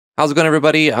How's it going,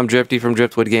 everybody? I'm Drifty from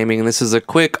Driftwood Gaming, and this is a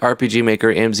quick RPG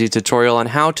Maker MZ tutorial on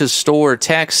how to store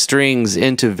text strings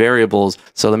into variables.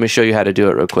 So let me show you how to do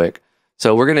it real quick.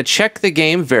 So we're going to check the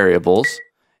game variables,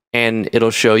 and it'll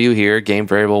show you here, game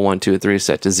variable 1, 2, 3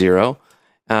 set to 0.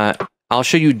 I'll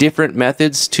show you different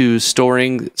methods to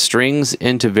storing strings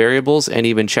into variables and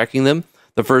even checking them.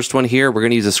 The first one here, we're going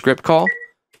to use a script call.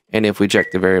 And if we check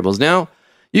the variables now,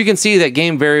 you can see that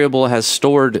game variable has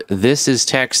stored this is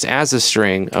text as a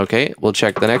string. Okay, we'll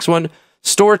check the next one.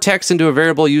 Store text into a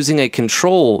variable using a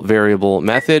control variable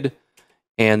method.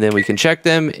 And then we can check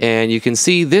them, and you can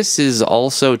see this is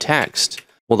also text.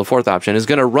 Well, the fourth option is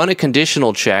going to run a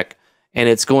conditional check, and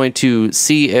it's going to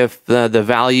see if the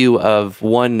value of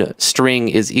one string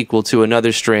is equal to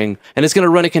another string. And it's going to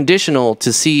run a conditional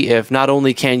to see if not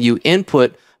only can you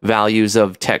input values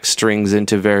of text strings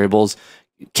into variables,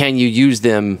 can you use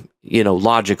them,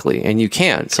 logically? And you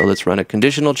can. So let's run a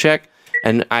conditional check.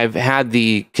 And I've had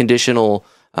the conditional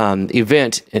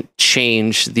event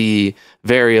change the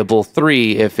variable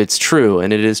 3 if it's true.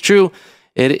 And it is true.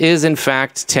 It is, in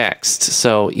fact, text.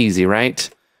 So easy, right?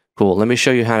 Cool. Let me show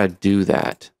you how to do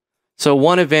that. So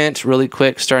one event, really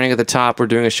quick, starting at the top, we're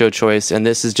doing a show choice. And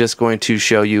this is just going to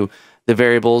show you the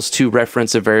variables. To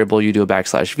reference a variable, you do a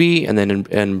 \v, and then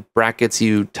in brackets,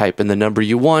 you type in the number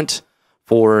you want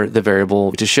for the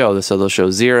variable to show. So they'll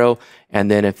show 0, and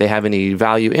then if they have any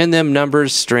value in them,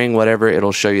 numbers, string, whatever,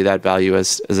 it'll show you that value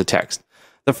as a text.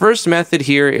 The first method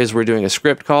here is we're doing a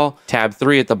script call. Tab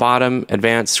 3 at the bottom,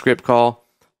 advanced script call,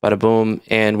 bada boom,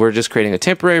 and we're just creating a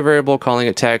temporary variable, calling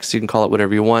it text. You can call it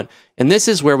whatever you want, and this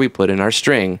is where we put in our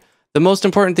string. The most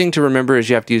important thing to remember is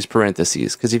you have to use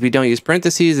parentheses, because if you don't use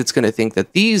parentheses, it's going to think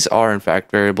that these are, in fact,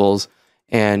 variables,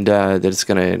 and that it's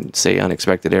going to say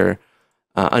unexpected error,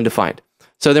 undefined.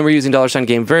 So then we're using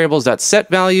 $game variables.set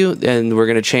value, and we're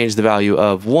going to change the value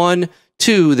of 1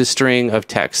 to the string of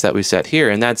text that we set here,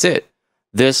 and that's it.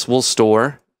 This will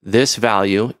store this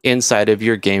value inside of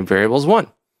your game variables 1.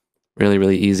 Really,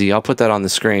 really easy. I'll put that on the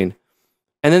screen.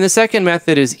 And then the second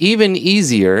method is even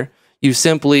easier. You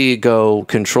simply go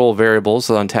control variables,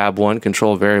 so on tab 1,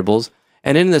 control variables,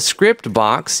 and in the script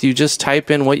box, you just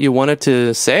type in what you want it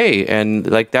to say, and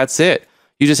that's it.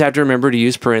 You just have to remember to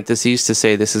use parentheses to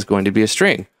say this is going to be a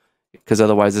string, because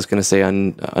otherwise it's going to say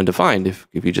undefined if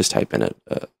you just type in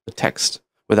a text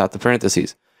without the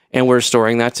parentheses. And we're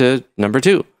storing that to number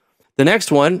 2. The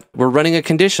next one, we're running a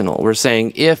conditional. We're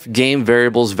saying if game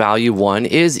variables value 1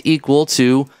 is equal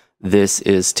to this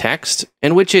is text,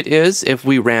 and which it is. If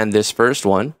we ran this first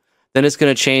one, then it's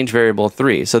going to change variable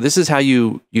 3. So this is how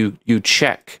you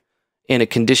check in a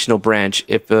conditional branch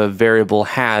if a variable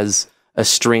has a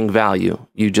string value.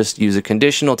 You just use a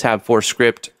conditional, tab 4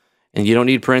 script, and you don't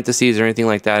need parentheses or anything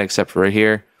like that except for right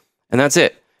here. And that's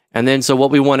it. And then so what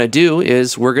we want to do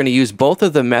is we're going to use both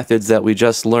of the methods that we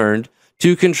just learned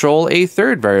to control a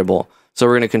third variable. So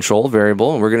we're going to control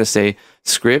variable, and we're going to say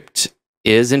script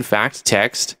is in fact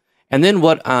text. And then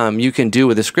what you can do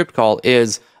with a script call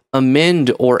is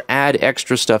amend or add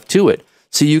extra stuff to it.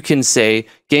 So you can say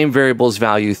game variables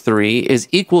value 3 is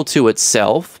equal to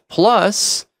itself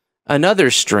plus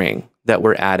another string that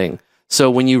we're adding.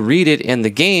 So when you read it in the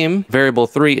game, variable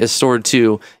 3 is stored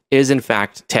to is in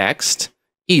fact text.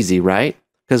 Easy, right?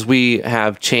 Because we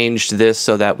have changed this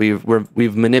so that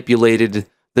we've manipulated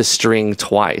the string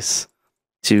twice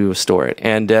to store it.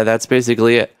 And that's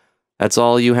basically it. That's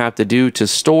all you have to do to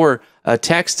store a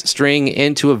text string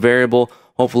into a variable.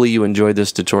 Hopefully you enjoyed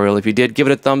this tutorial. If you did, give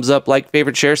it a thumbs up, like,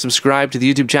 favorite, share, subscribe to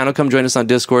the YouTube channel. Come join us on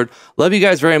Discord. Love you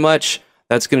guys very much.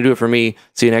 That's going to do it for me.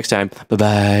 See you next time.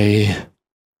 Bye-bye.